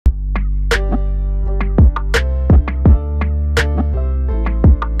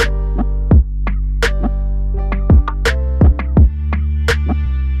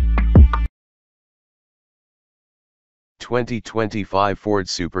2025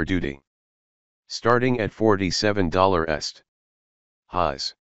 Super Duty. Starting at $47 est.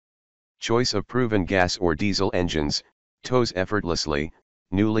 Highs. Choice of proven gas or diesel engines, tows effortlessly,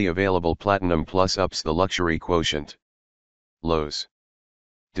 newly available Platinum Plus ups the luxury quotient. Lows.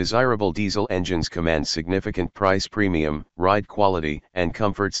 Desirable diesel engines command significant price premium, ride quality and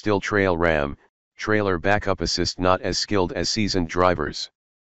comfort still trail ram, trailer backup assist not as skilled as seasoned drivers.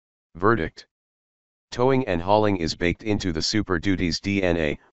 Verdict. Towing and hauling is baked into the Super Duty's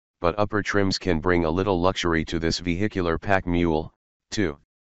DNA, but upper trims can bring a little luxury to this vehicular pack mule, too.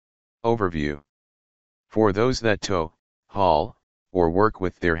 Overview. For those that tow, haul, or work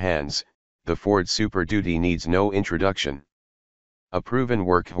with their hands, the Ford Super Duty needs no introduction. A proven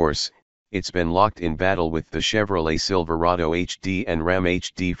workhorse, it's been locked in battle with the Chevrolet Silverado HD and Ram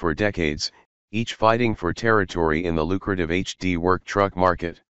HD for decades, each fighting for territory in the lucrative HD work truck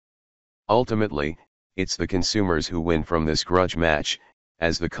market. Ultimately, it's the consumers who win from this grudge match,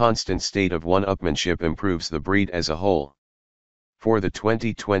 as the constant state of one-upmanship improves the breed as a whole. For the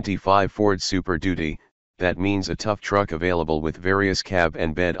 2025 Ford Super Duty, that means a tough truck available with various cab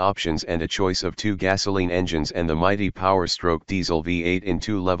and bed options and a choice of 2 gasoline engines and the mighty Power-Stroke diesel V8 in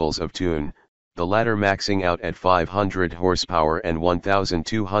 2 levels of tune, the latter maxing out at 500 horsepower and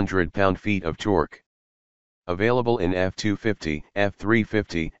 1,200 pound-feet of torque. Available in f-250,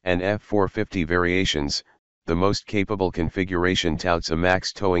 f-350, and f-450 variations, the most capable configuration touts a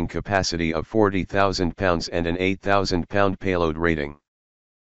max towing capacity of 40,000 pounds and an 8,000 pound payload rating.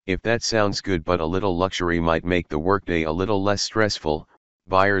 If that sounds good but a little luxury might make the workday a little less stressful,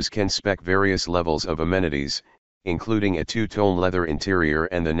 buyers can spec various levels of amenities, including a 2-tone leather interior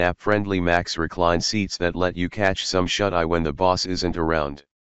and the nap-friendly Max recline seats that let you catch some shut-eye when the boss isn't around.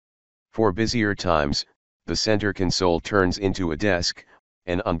 For busier times, the center console turns into a desk,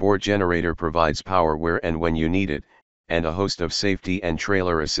 an onboard generator provides power where and when you need it, and a host of safety and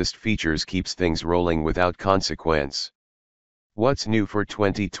trailer assist features keeps things rolling without consequence. What's new for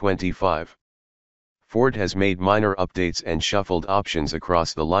 2025? Ford has made minor updates and shuffled options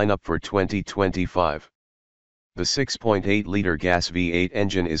across the lineup for 2025. The 6.8-liter gas V8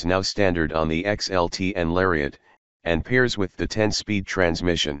 engine is now standard on the XLT and Lariat, and pairs with the 10-speed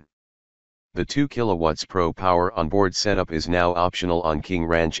transmission. The 2 kW Pro Power onboard setup is now optional on King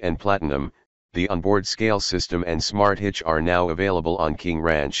Ranch and Platinum, the onboard scale system and smart hitch are now available on King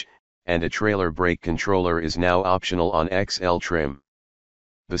Ranch, and a trailer brake controller is now optional on XL trim.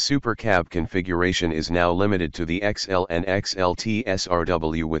 The Super Cab configuration is now limited to the XL and XLT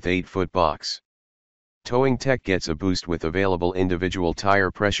SRW with 8-foot box. Towing tech gets a boost with available individual tire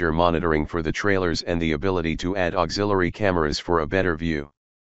pressure monitoring for the trailers and the ability to add auxiliary cameras for a better view.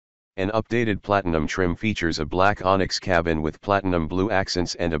 An updated Platinum trim features a black onyx cabin with platinum blue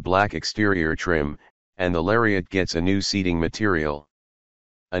accents and a black exterior trim, and the Lariat gets a new seating material.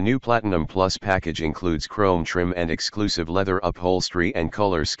 A new Platinum Plus package includes chrome trim and exclusive leather upholstery and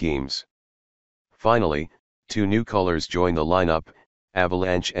color schemes. Finally, 2 new colors join the lineup,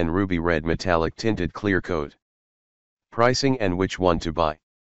 Avalanche and Ruby Red metallic tinted clear coat. Pricing and which one to buy.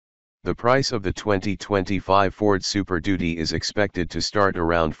 The price of the 2025 Ford Super Duty is expected to start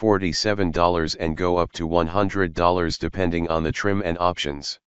around $47 and go up to $100 depending on the trim and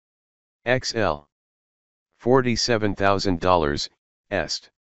options. XL. $47,000,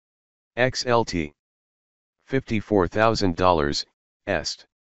 est. XLT. $54,000, est.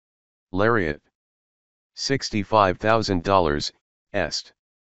 Lariat. $65,000, est.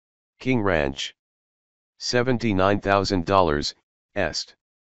 King Ranch. $79,000, est.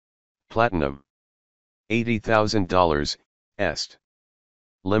 Platinum. $80,000, est.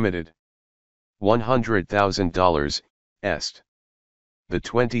 Limited. $100,000, est. The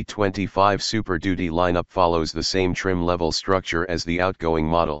 2025 Super Duty lineup follows the same trim level structure as the outgoing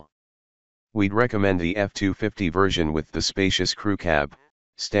model. We'd recommend the f-250 version with the spacious crew cab,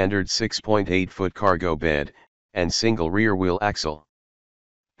 standard 6.8-foot cargo bed, and single rear-wheel axle.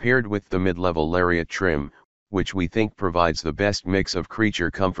 Paired with the mid-level Lariat trim, which we think provides the best mix of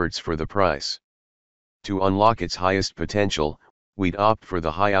creature comforts for the price. To unlock its highest potential, we'd opt for the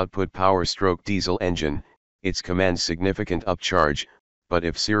high-output Power-Stroke diesel engine. It commands significant upcharge, but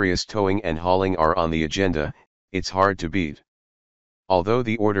if serious towing and hauling are on the agenda, it's hard to beat. Although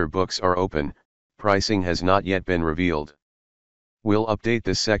the order books are open, pricing has not yet been revealed. We'll update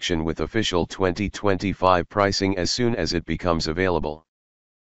this section with official 2025 pricing as soon as it becomes available.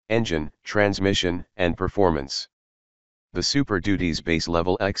 Engine, transmission, and performance. The Super Duty's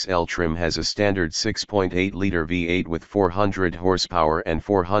base-level XL trim has a standard 6.8-liter V8 with 400 horsepower and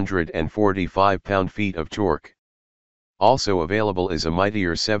 445 pound-feet of torque. Also available is a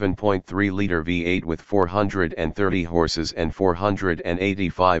mightier 7.3-liter V8 with 430 horses and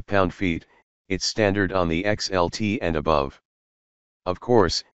 485 pound-feet, it's standard on the XLT and above. Of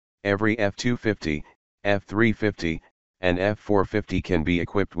course, every f-250, f-350, and f-450 can be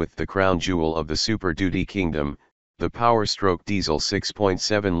equipped with the crown jewel of the Super Duty kingdom, the Power-Stroke diesel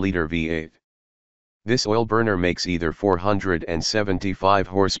 6.7-liter V8. This oil burner makes either 475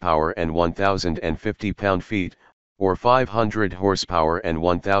 horsepower and 1,050 pound-feet, or 500 horsepower and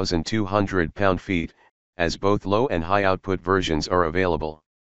 1,200 pound-feet, as both low and high output versions are available.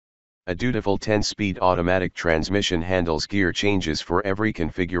 A dutiful 10-speed automatic transmission handles gear changes for every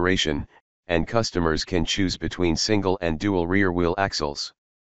configuration, and customers can choose between single and dual rear wheel axles.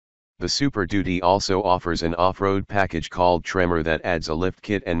 The Super Duty also offers an off-road package called Tremor that adds a lift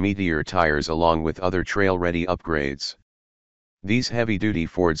kit and Meteor tires along with other trail-ready upgrades. These heavy-duty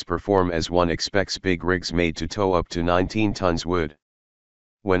Fords perform as one expects big rigs made to tow up to 19 tons wood.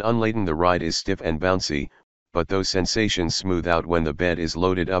 When unladen the ride is stiff and bouncy, but those sensations smooth out when the bed is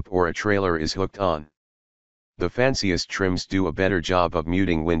loaded up or a trailer is hooked on. The fanciest trims do a better job of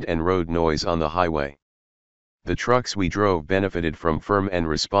muting wind and road noise on the highway. The trucks we drove benefited from firm and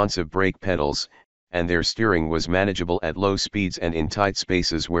responsive brake pedals, and their steering was manageable at low speeds and in tight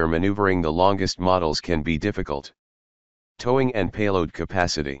spaces where maneuvering the longest models can be difficult. Towing and payload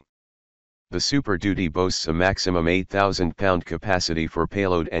capacity. The Super Duty boasts a maximum 8,000 pound capacity for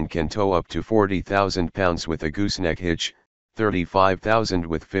payload and can tow up to 40,000 pounds with a gooseneck hitch, 35,000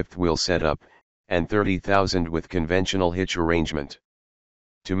 with fifth wheel setup, and 30,000 with conventional hitch arrangement.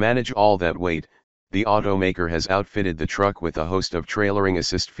 To manage all that weight, the automaker has outfitted the truck with a host of trailering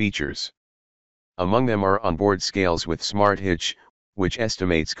assist features. Among them are onboard scales with Smart Hitch, which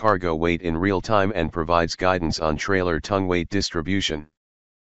estimates cargo weight in real time and provides guidance on trailer tongue weight distribution.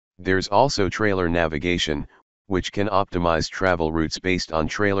 There's also trailer navigation, which can optimize travel routes based on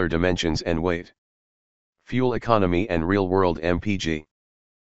trailer dimensions and weight. Fuel economy and real-world MPG.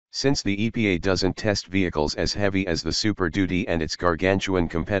 Since the EPA doesn't test vehicles as heavy as the Super Duty and its gargantuan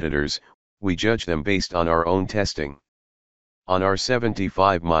competitors, we judge them based on our own testing. On our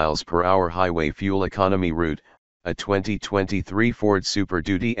 75 miles per hour highway fuel economy route, a 2023 Ford Super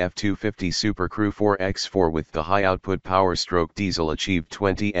Duty F-250 Super Crew 4X4 with the high-output Power-Stroke diesel achieved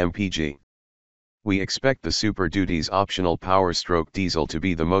 20 mpg. We expect the Super Duty's optional Power-Stroke diesel to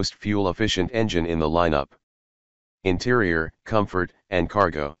be the most fuel-efficient engine in the lineup. Interior, comfort, and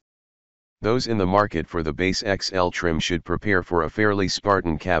cargo. Those in the market for the base XL trim should prepare for a fairly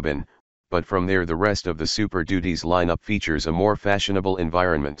Spartan cabin, but from there the rest of the Super Duty's lineup features a more fashionable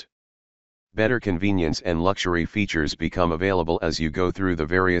environment. Better convenience and luxury features become available as you go through the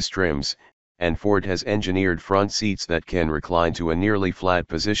various trims, and Ford has engineered front seats that can recline to a nearly flat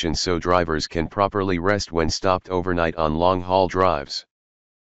position so drivers can properly rest when stopped overnight on long-haul drives.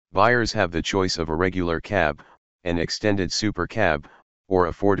 Buyers have the choice of a regular cab, an extended Super Cab, or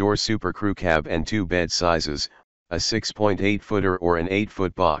a 4-door Super Crew cab and 2 bed sizes, a 6.8-footer or an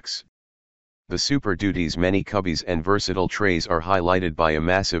 8-foot box. The Super Duty's many cubbies and versatile trays are highlighted by a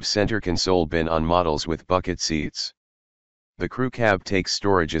massive center console bin on models with bucket seats. The Crew Cab takes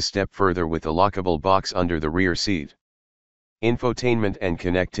storage a step further with a lockable box under the rear seat. Infotainment and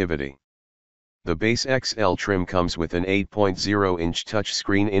connectivity. The base XL trim comes with an 8.0-inch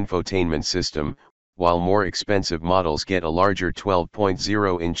touchscreen infotainment system, while more expensive models get a larger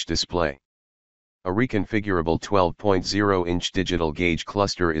 12.0-inch display. A reconfigurable 12.0-inch digital gauge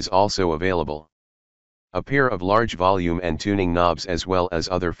cluster is also available. A pair of large volume and tuning knobs as well as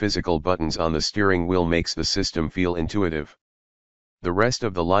other physical buttons on the steering wheel makes the system feel intuitive. The rest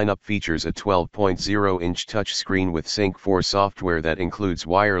of the lineup features a 12.0-inch touchscreen with Sync 4 software that includes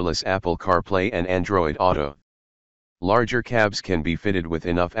wireless Apple CarPlay and Android Auto. Larger cabs can be fitted with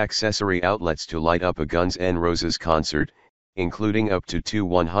enough accessory outlets to light up a Guns N' Roses concert, including up to 2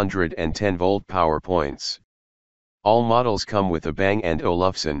 110-volt power points. All models come with a Bang &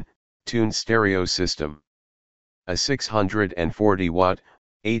 Olufsen tuned stereo system. A 640-watt,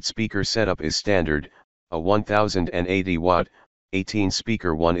 8-speaker setup is standard, a 1080-watt,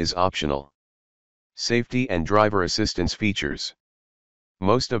 18-speaker one is optional. Safety and driver assistance features.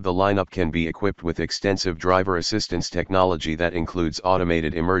 Most of the lineup can be equipped with extensive driver assistance technology that includes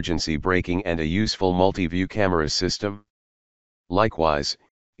automated emergency braking and a useful multi-view camera system. Likewise,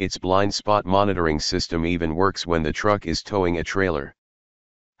 its blind spot monitoring system even works when the truck is towing a trailer.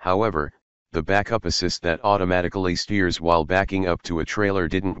 However, the backup assist that automatically steers while backing up to a trailer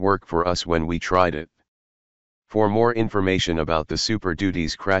didn't work for us when we tried it. For more information about the Super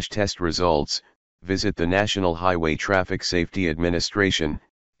Duty's crash test results, visit the National Highway Traffic Safety Administration,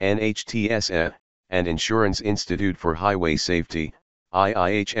 NHTSA, and Insurance Institute for Highway Safety,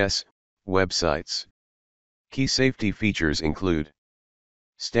 IIHS, websites. Key safety features include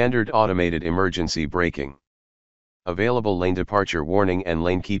standard automated emergency braking, available lane departure warning and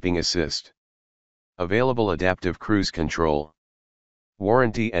lane keeping assist, available adaptive cruise control,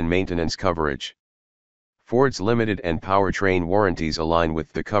 warranty and maintenance coverage. Ford's limited and powertrain warranties align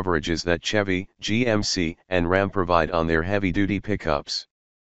with the coverages that Chevy, GMC, and Ram provide on their heavy-duty pickups.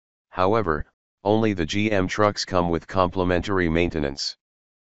 However, only the GM trucks come with complimentary maintenance.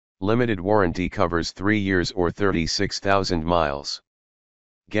 Limited warranty covers 3 years or 36,000 miles.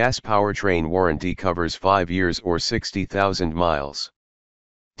 Gas powertrain warranty covers 5 years or 60,000 miles.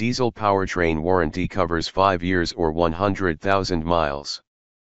 Diesel powertrain warranty covers 5 years or 100,000 miles.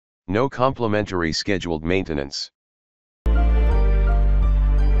 No complimentary scheduled maintenance.